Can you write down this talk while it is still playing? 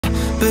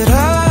But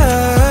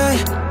I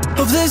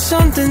hope there's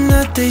something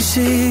that they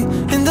see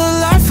in the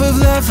life of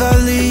love I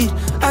lead.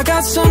 I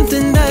got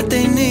something that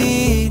they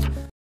need.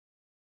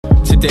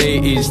 Today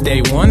is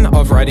day one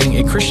of writing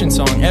a Christian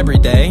song every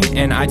day,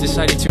 and I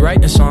decided to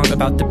write a song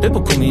about the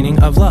biblical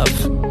meaning of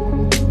love.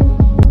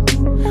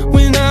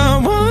 When I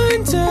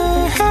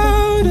wonder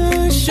how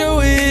to show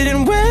it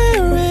and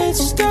where it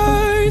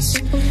starts,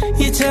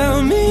 you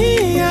tell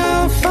me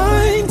I'll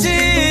find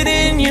it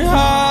in your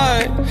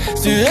heart.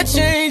 Through the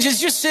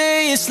changes you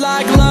say, it's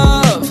like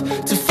love,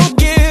 to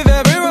forgive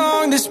every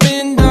wrong that's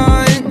been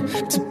done,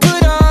 to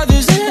put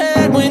others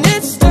ahead when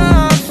it's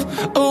tough.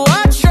 Oh,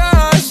 I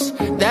trust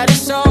that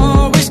it's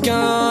always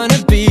gonna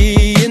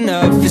be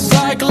enough. It's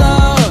like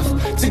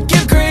love, to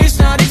give grace,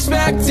 not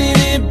expecting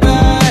it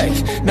back.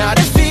 Not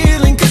a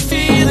feeling, cause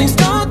feelings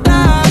don't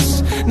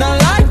last. Not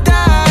like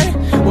that,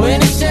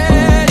 when it's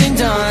said and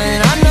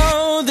done. I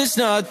know there's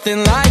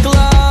nothing like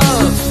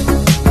love.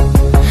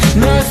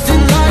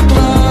 Nothing like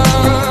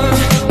love.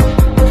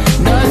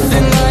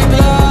 Nothing like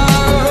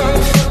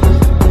love.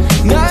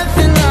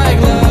 Nothing like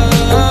love.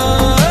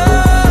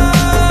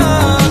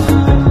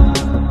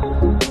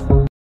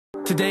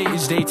 Today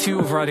is day two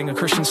of writing a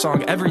Christian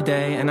song every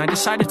day, and I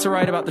decided to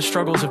write about the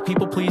struggles of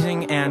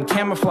people-pleasing and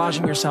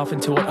camouflaging yourself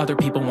into what other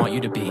people want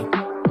you to be.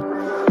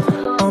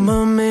 I'm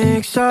a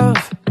mix of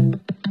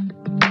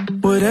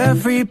what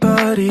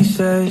everybody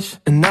says,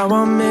 and now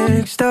I'm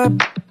mixed up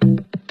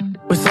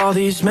with all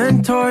these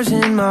mentors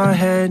in my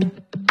head.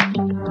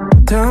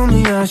 Tell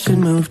me I should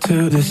move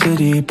to the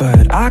city,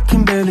 but I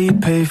can barely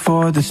pay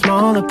for the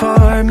small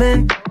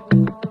apartment.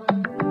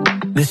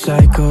 This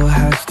cycle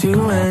has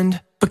to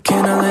end, but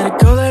can I let it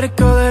go, let it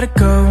go, let it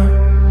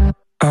go?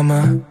 I'm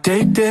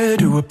addicted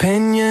to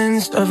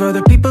opinions of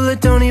other people that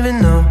don't even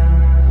know,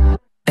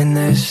 and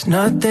there's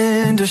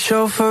nothing to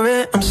show for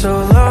it. I'm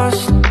so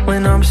lost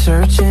when I'm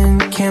searching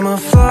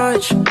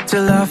camouflage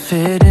till I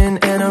fit in,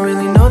 and I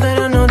really know that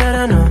I know that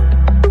I know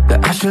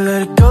that I should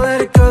let it go,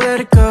 let it go, let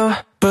it go,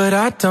 but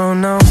I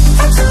don't know.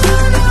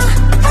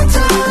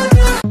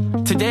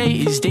 Today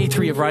is day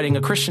three of writing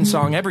a Christian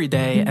song every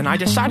day, and I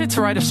decided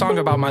to write a song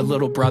about my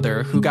little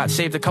brother who got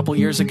saved a couple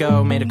years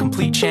ago, made a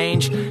complete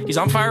change. He's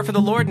on fire for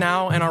the Lord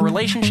now, and our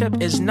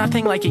relationship is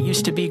nothing like it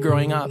used to be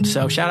growing up,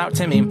 so shout out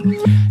Timmy.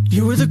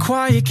 You were the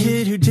quiet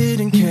kid who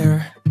didn't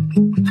care.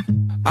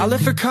 I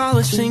left for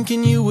college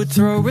thinking you would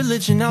throw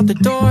religion out the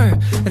door,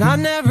 and I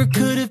never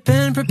could have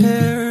been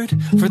prepared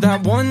for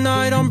that one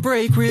night on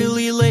break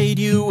really late.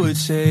 You would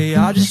say,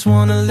 I just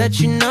wanna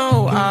let you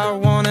know, I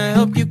wanna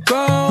help you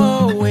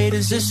go. Wait,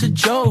 is this a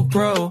joke,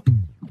 bro?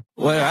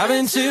 What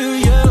happened to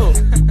you?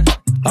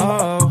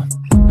 Oh,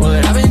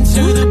 what happened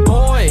to the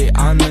boy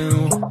I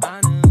knew?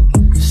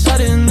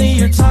 Suddenly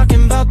you're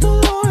talking about the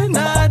Lord,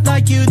 not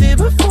like you did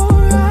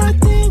before. I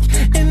think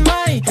it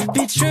might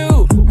be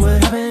true.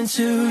 What happened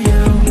to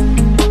you?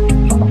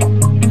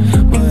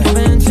 What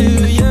happened to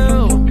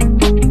you?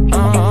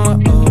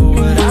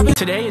 What happened?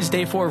 Today is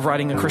day four of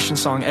writing a Christian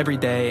song every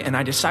day, and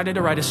I decided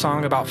to write a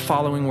song about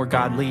following where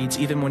God leads,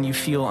 even when you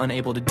feel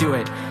unable to do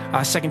it.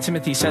 2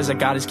 Timothy says that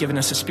God has given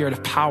us a spirit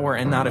of power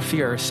and not of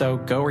fear, so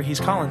go where He's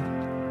calling.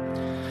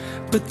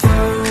 But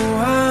though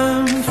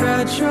I'm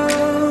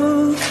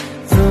fragile,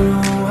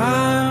 though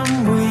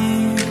I'm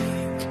weak,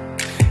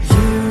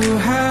 you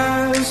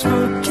have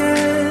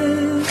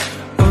spoken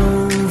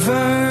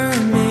over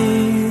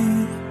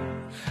me.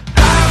 I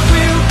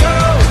will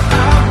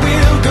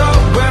go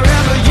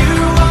wherever you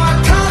are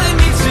calling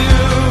me to.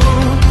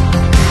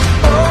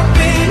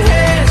 Open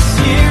hands,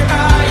 here I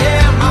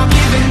am, I'm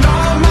giving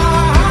all my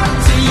heart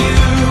to you.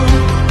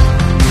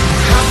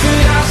 How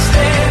could I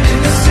stand in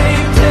the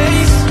same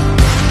place?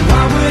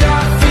 Why would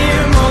I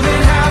fear more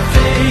than have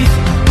faith?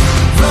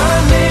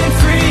 Running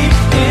free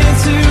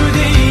into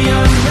the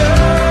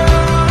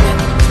unknown.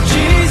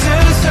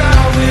 Jesus, I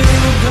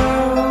will go.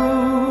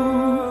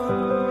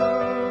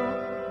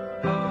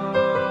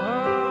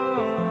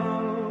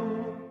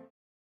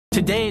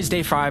 Today is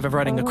day five of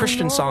writing a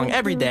Christian song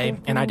every day,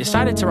 and I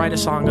decided to write a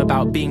song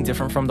about being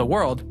different from the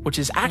world, which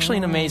is actually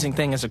an amazing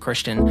thing as a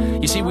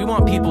Christian. You see, we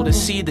want people to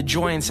see the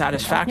joy and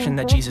satisfaction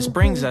that Jesus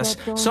brings us,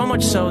 so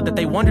much so that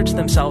they wonder to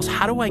themselves,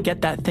 how do I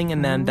get that thing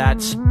in them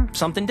that's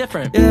something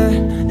different? Yeah,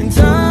 and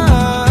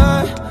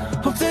I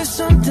hope there's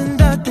something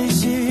that they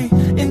see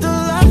in the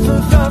life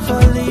of love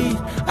I lead.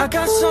 I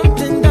got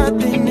something that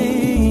they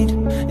need,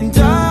 and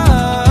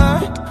I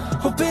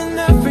hope in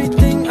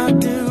everything I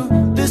do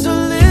there's a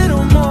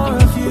little more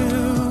of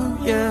you,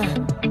 yeah.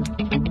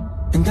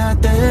 And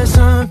that there's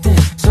something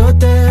so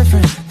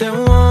different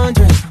than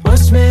wondering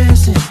what's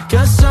missing,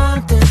 'cause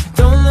something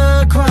don't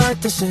look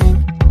quite the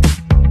same.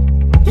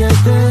 Yeah,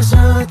 there's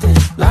nothing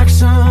like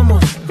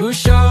someone who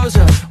shows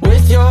up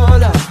with your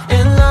love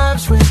and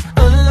loves with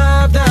a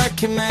love that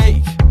can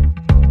make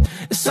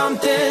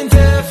something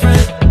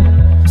different,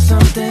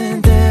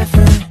 something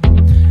different,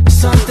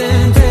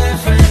 something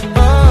different.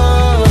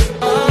 Oh,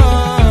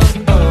 oh,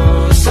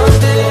 oh,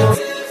 something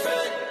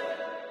different.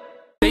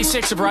 Day 6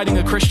 6 of writing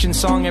a Christian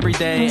song every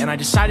day, and I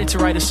decided to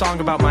write a song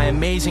about my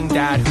amazing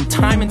dad who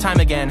time and time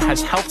again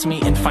has helped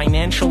me in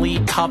financially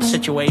tough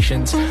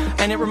situations,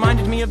 and it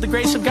reminded me of the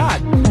grace of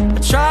God. I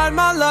tried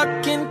my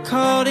luck and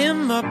called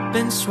him up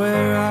and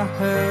swear I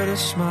heard a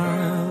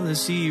smile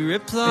as he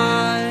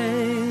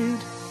replied,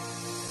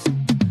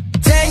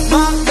 "Take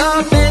my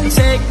love and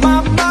take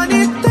my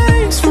money,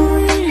 thanks for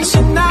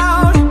reaching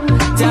out.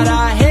 Dad,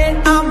 I hate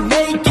I'm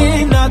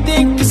making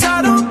nothing, cause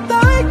I don't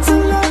like to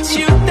let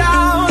you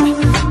down.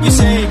 You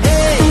say,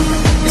 hey,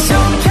 it's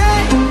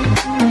okay,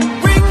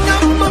 bring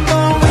up my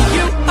phone when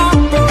you are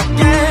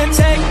broken.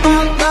 Take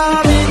my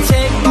love and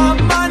take my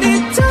money,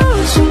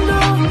 don't you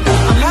know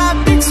I'm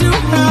happy to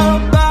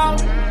help out."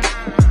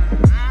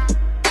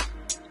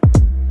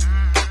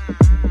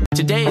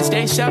 Today is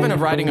day 7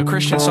 of writing a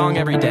Christian song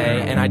every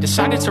day, and I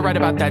decided to write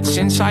about that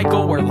sin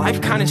cycle where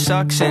life kind of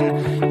sucks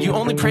and you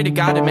only pray to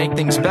God to make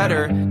things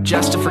better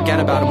just to forget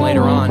about him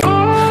later on.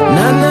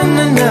 Nah, nah,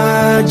 nah,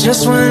 nah,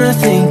 just when I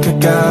think I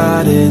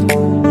got it.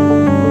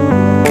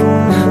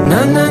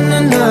 Nah, nah, nah,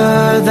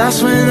 nah,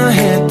 that's when I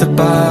hit the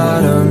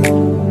bottom.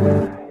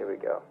 Here we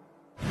go.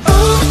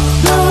 Oh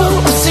no,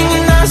 I'm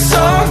singing that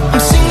song, I'm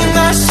singing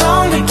that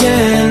song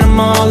again. I'm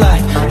all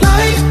like,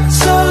 life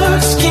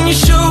sucks, can you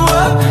show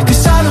up?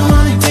 Cause I don't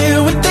wanna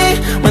deal with it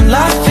when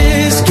life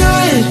is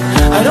good.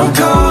 I don't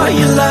call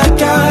you like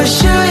I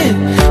should.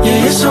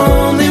 Yeah, it's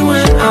only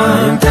when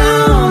I'm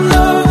down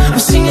low. I'm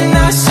singing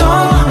that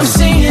song, I'm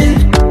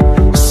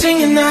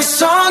singing that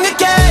song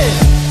again.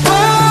 Oh,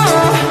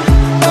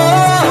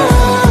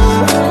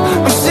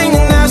 oh, I'm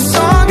singing that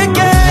song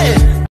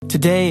again.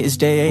 Today is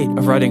day 8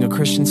 of writing a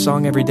Christian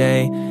song every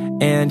day,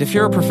 and if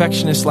you're a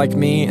perfectionist like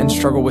me and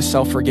struggle with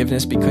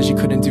self-forgiveness because you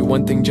couldn't do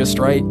one thing just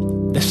right,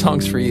 this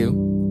song's for you.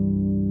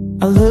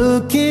 I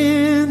look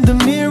in the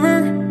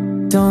mirror,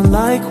 don't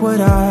like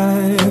what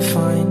I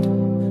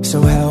find,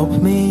 so help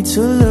me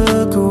to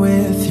look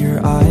with your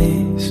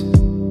eyes.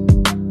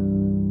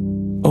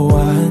 Oh,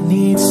 I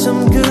need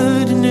some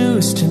good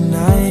news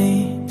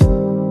tonight,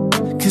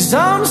 cause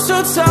I'm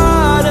so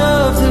tired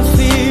of the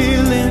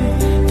feeling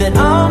that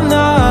I'm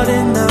not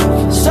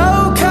enough. So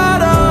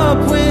caught up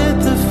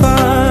with the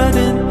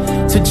fighting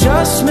to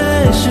just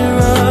measure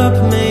up.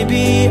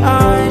 Maybe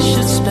I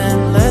should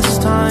spend less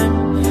time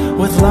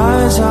with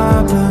lies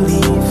I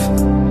believe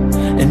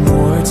and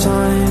more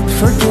time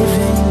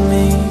forgiving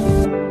me.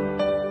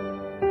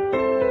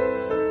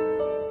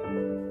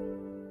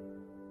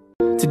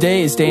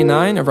 Today is day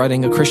 9 of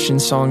writing a Christian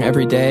song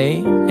every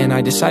day, and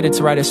I decided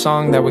to write a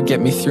song that would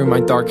get me through my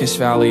darkest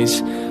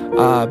valleys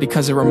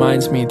because it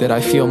reminds me that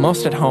I feel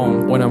most at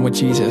home when I'm with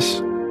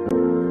Jesus.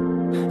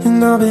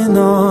 And I've been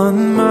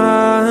on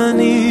my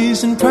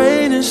knees and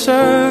praying in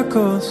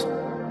circles,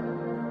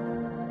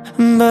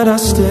 but I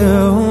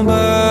still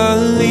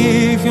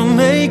believe you'll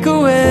make a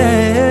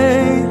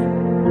way.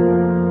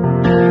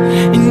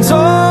 And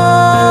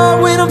oh,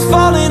 when I'm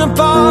falling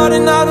apart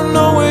and I don't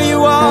know where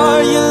you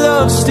are, your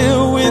love's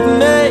still with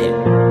me.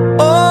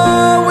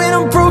 Oh, when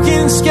I'm broken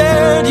and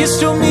scared, you're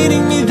still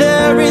meeting me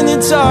there in the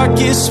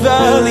darkest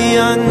valley.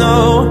 I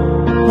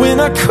know when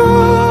I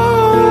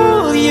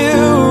call,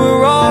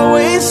 you're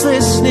always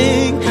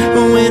listening.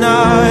 When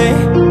I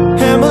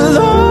am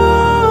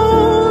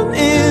alone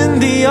in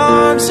the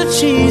arms of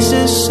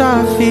Jesus,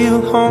 I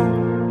feel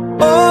home.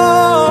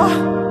 Oh,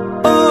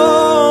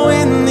 oh,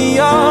 in the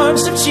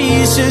arms of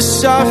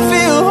Jesus, I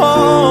feel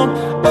home.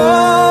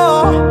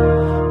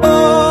 Oh,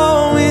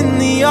 oh, in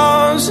the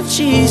arms of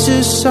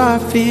Jesus, I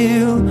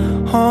feel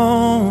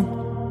home.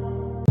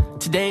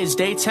 Today is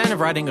day 10 of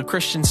writing a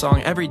Christian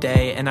song every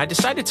day, and I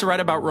decided to write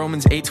about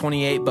Romans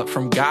 8:28, but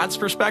from God's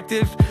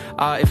perspective.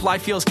 If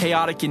life feels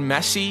chaotic and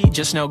messy,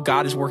 just know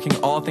God is working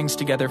all things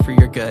together for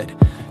your good.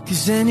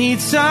 Cause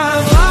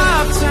anytime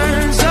life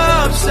turns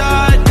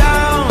upside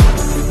down,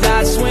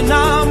 that's when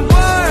I'm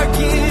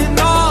working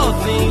all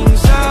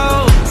things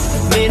out.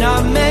 May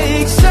not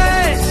make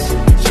sense,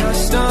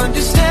 just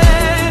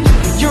understand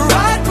you're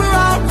right where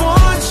I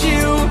want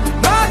you,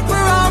 right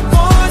where I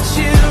want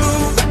you.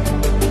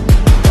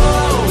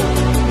 Oh,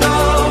 no,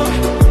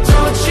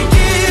 don't you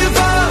give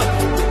up,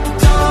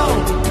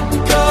 don't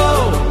go.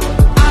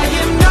 I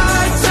am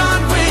not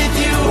done with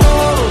you,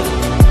 hold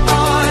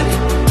on.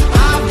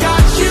 I've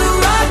got you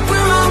right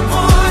where I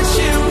want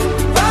you,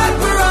 right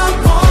where I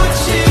want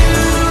you,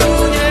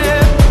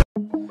 yeah.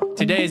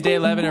 Today is day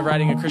 11 of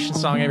writing a Christian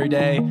song every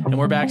day, and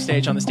we're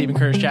backstage on the Stephen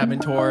Curtis Chapman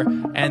tour,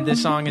 and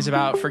this song is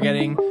about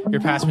forgetting your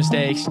past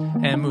mistakes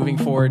and moving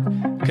forward,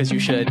 because you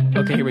should.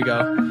 Okay, here we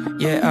go.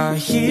 Yeah, I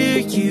hear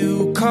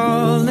you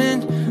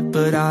calling,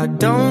 but I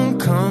don't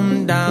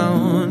come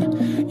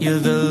down. You're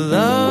the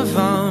love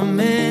I'm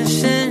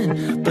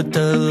missing, but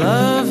the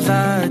love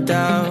I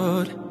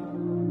doubt.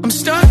 I'm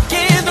stuck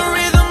in the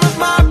rhythm of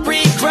my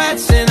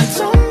regrets, and I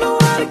don't know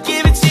how to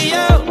give it to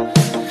you.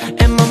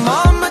 And my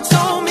mama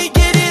told me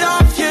get it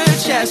off your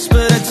chest,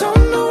 but I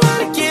don't know how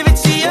to give it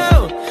to you.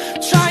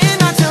 Trying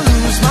not to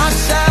lose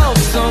myself,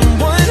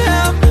 someone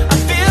help. I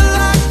feel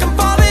like I'm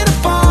falling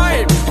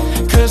apart,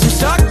 cause I'm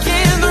stuck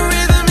in the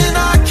rhythm, and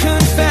I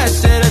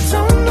confess that I don't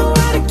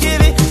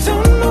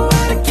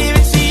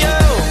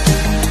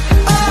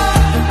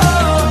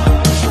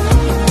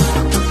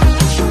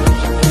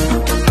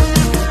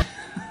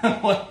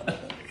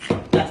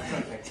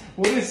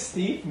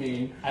thief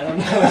mean? I don't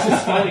know, it's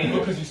just funny.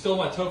 Because you stole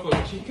my Topo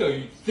Chico,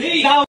 you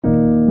thief!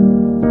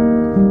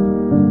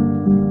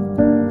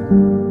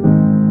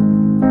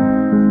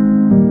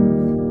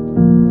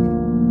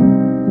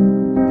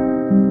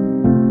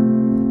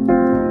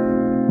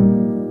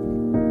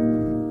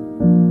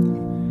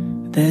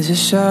 There's a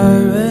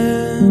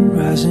siren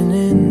rising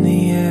in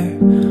the air.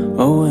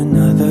 Oh,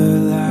 another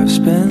life's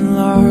been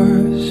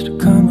lost.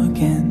 Come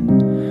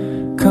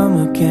again,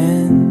 come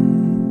again.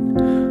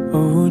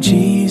 Oh,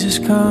 Jesus,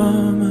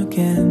 come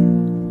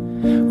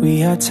again.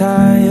 We are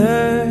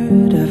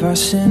tired of our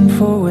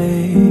sinful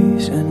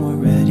ways, and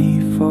we're ready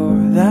for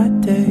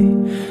that day.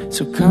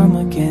 So come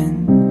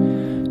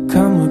again,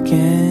 come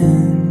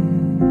again.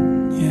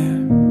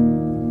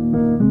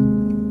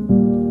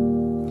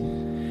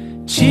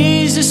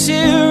 Jesus,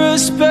 hear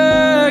us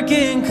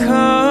begging,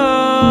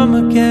 come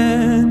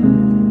again.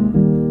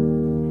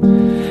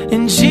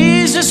 And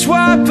Jesus,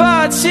 wipe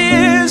our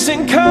tears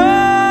and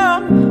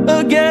come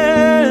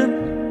again.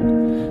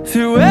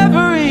 Through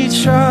every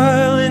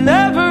trial and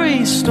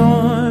every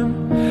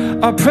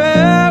storm, our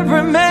prayer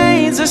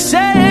remains the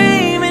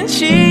same. In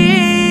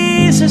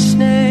Jesus'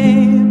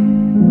 name,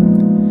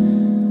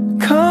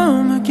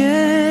 come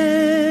again.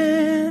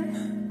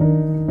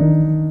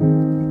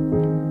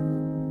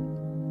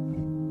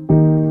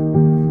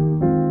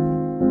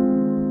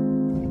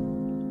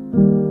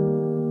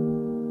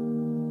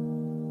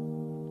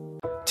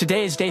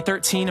 Today is day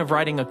 13 of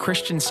writing a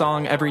Christian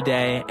song every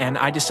day, and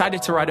I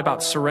decided to write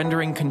about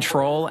surrendering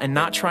control and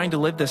not trying to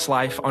live this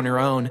life on your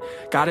own.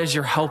 God is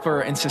your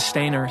helper and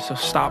sustainer, so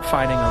stop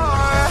fighting him.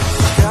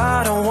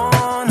 God, I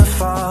wanna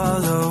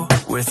follow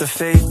with a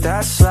faith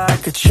that's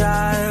like a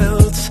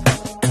child's,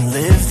 and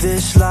live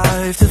this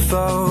life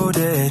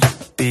devoted.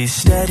 Be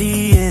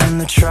steady in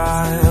the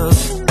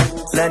trials.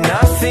 Let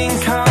nothing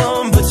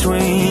come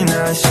between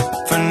us,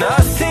 for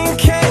nothing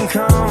can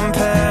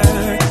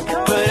compare.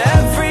 But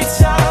every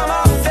time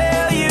I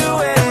fail you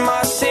and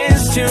my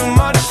sin's too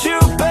much to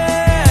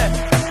bear,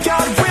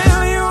 God,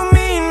 will you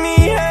meet me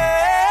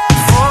here?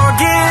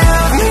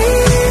 Forgive me.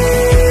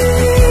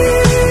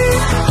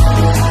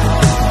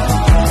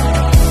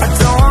 I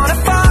don't wanna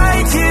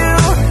fight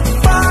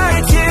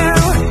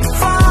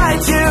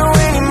you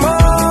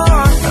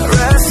anymore.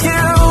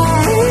 Rescue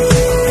me.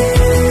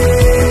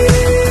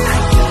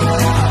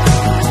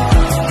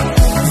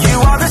 You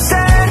are the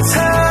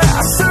center,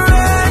 I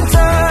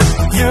surrender.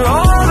 You're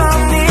all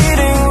I'm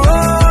needing,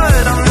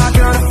 Lord. I'm not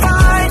gonna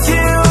fight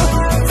you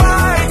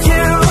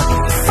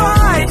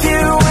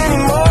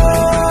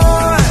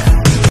anymore.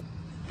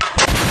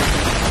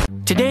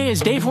 Today is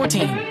day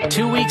 14,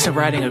 2 weeks of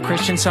writing a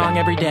Christian song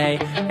every day,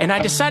 and I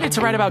decided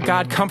to write about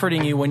God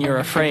comforting you when you're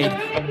afraid,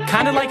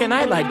 kind of like a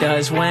nightlight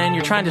does when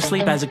you're trying to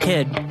sleep as a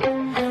kid.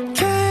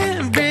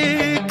 Can't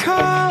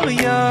recall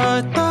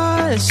your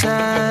thoughts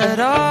at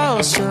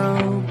all,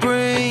 so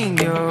bring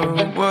your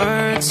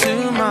words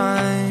to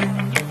mind.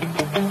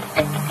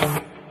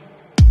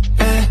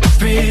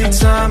 Every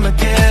time I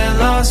get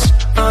lost,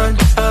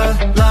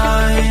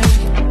 unaligned,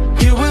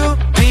 you will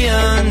be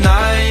a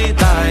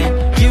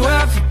nightlight. You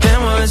have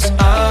been what's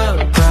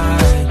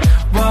upright.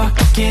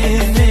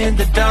 Walking in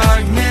the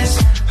darkness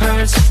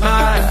hurts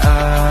my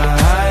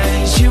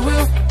eyes. You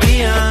will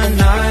be a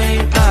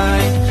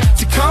nightlight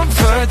to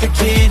comfort the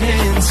kid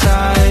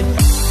inside.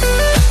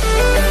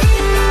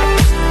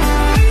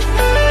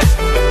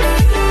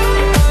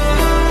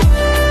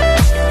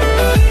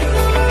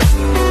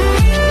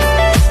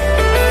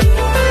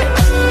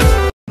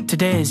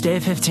 Today is day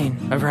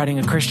 15 of writing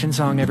a Christian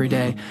song every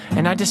day,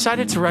 and I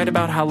decided to write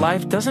about how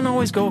life doesn't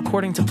always go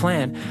according to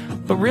plan,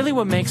 but really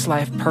what makes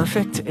life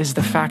perfect is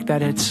the fact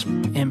that it's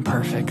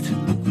imperfect.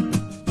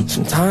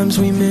 Sometimes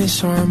we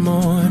miss our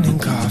morning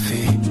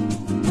coffee,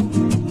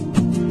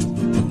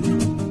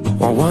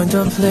 or wind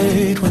up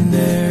late when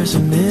there's a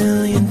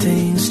million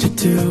things to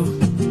do.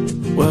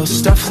 Well,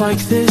 stuff like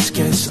this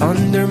gets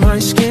under my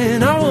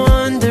skin. I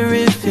wonder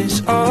if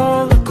it's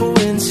all a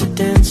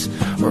coincidence,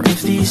 or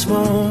if these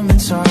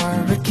moments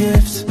are a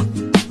gift.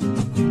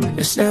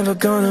 It's never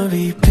gonna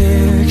be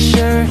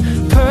picture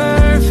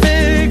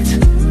perfect,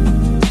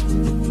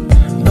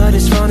 but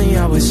it's funny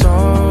how it's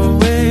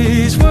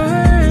always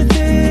worth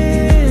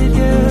it,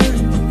 yeah.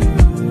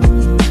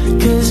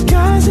 'Cause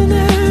God's in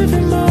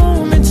every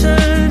moment,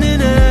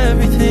 turning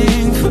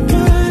everything for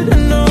good. I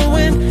know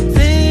when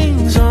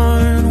things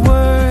aren't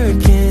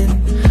working,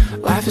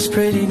 life is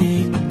pretty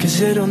neat,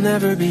 'cause it'll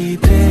never be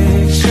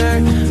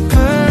picture